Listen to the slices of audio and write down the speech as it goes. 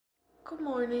Good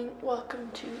morning,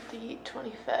 welcome to the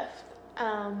 25th.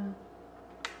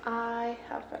 I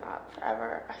have been up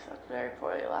forever. I slept very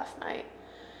poorly last night.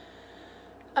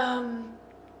 I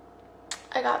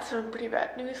got some pretty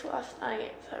bad news last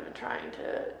night, so I've been trying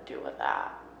to deal with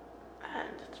that, and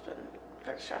it's been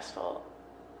very stressful.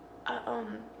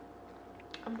 I'm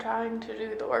trying to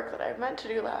do the work that I meant to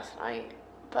do last night,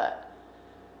 but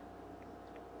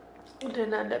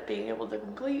didn't end up being able to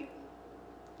complete,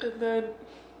 and then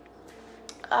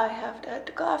I have to head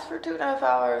to class for 2.5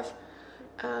 hours,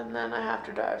 and then I have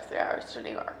to drive 3 hours to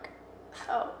New York.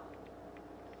 So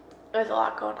there's a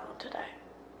lot going on today.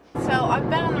 So I've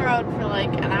been on the road for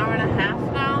like an hour and a half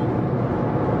now.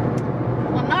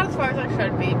 Well, not as far as I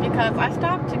should be, because I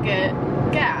stopped to get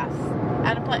gas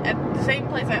at the same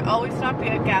place I always stop to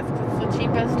get gas because it's the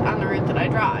cheapest on the route that I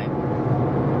drive.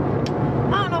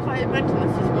 I don't know if I had mentioned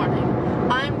this morning.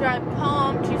 I'm driving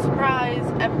home to surprise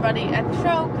everybody at the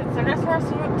show because they're just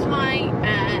rehearsing tonight,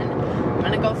 and I'm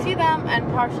gonna go see them, and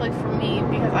partially for me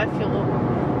because I feel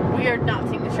weird not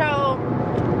seeing the show,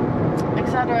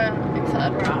 etc.,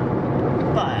 etc.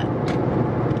 But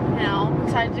you know, I'm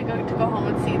excited to go home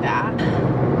and see that.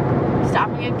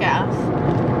 Stopping at gas.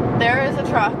 There is a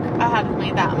truck ahead of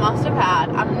me that must have had,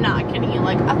 I'm not kidding you,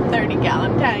 like a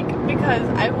 30-gallon tank, because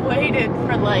I waited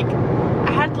for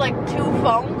I had like 2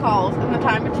 phone calls in the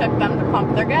time it took them to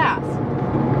pump their gas.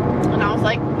 And I was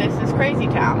like, this is crazy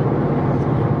town.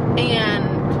 And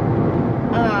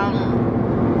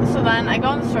so then I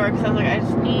go in the store because I was like, I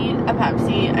just need a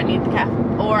Pepsi, I need the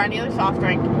caffeine, or any other soft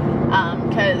drink,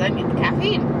 because I need the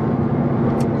caffeine.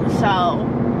 So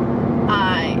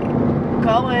I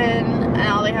go in, and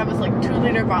all they have is like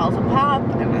 2-liter bottles of pop,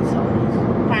 and then so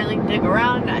I finally dig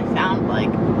around, and I found like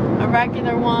a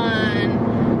regular one,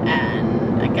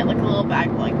 and I get like a little bag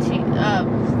of like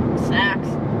snacks,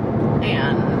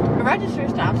 and the register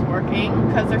stops working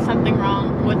because there's something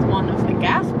wrong with one of the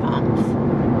gas pumps.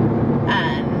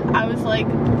 And I was like,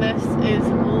 this is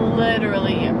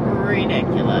literally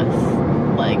ridiculous,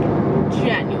 like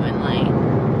genuinely.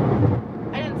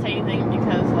 I didn't say anything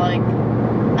because like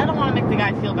I don't want to make the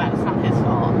guy feel bad, it's not his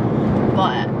fault,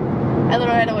 but I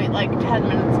literally had to wait like 10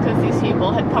 minutes because these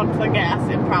people had pumped the gas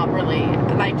improperly,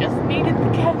 and I just needed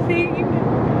the caffeine.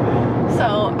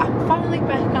 So I'm finally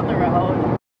back on the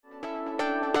road.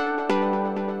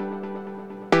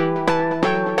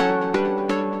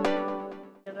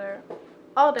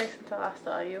 All day since I last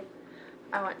saw you,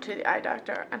 I went to the eye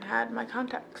doctor and had my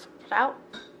contacts put out.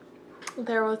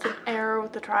 There was an error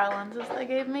with the trial lenses they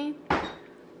gave me.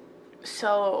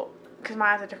 So, because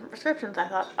my eyes are different prescriptions, I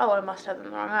thought, oh, I must have them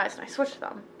in the wrong eyes, and I switched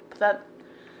them. But then,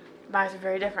 my eyes are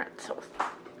very different, so it's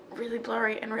really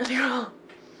blurry and really wrong.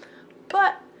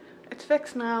 But, it's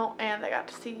fixed now, and I got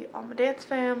to see all my dance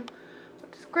fam,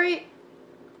 which is great.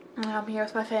 And I'm here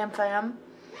with my fam.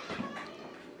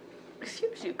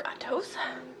 Excuse you, gatos.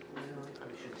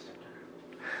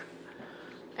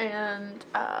 And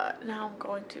now I'm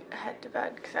going to head to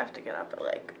bed because I have to get up at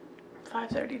like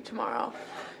 5:30 tomorrow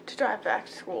to drive back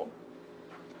to school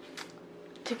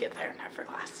to get there in time for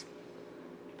class.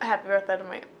 Happy birthday to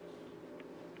me.